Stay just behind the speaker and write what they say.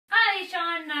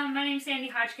my name's Sandy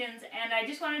Hodgkins, and I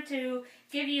just wanted to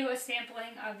give you a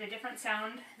sampling of the different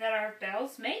sound that our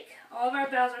bells make. All of our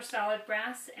bells are solid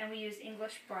brass, and we use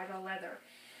English bridle leather.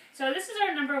 So this is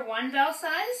our number 1 bell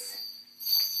size.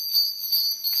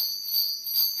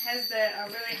 Has the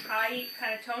really high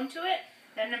kind of tone to it.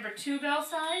 Then number 2 bell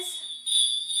size.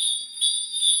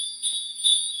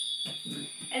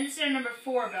 And this is our number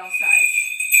 4 bell size.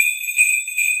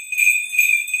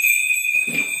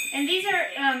 And these are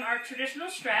our traditional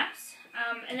straps.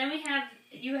 And then we have,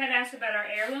 you had asked about our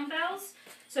heirloom bells.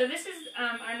 So this is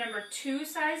our number 2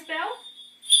 size bell.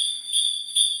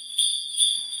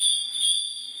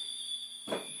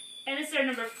 And this is our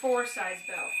number 4 size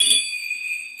bell.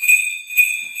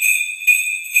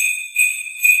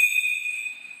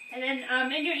 And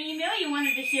then in your email you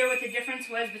wanted to hear what the difference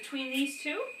was between these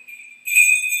two.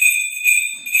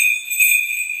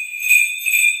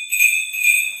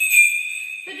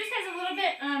 So it just has a little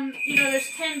bit, you know,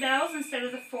 there's 10 bells instead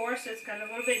of the 4, so it's got a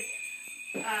little bit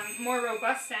more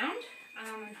robust sound.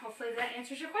 And hopefully that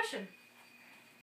answers your question.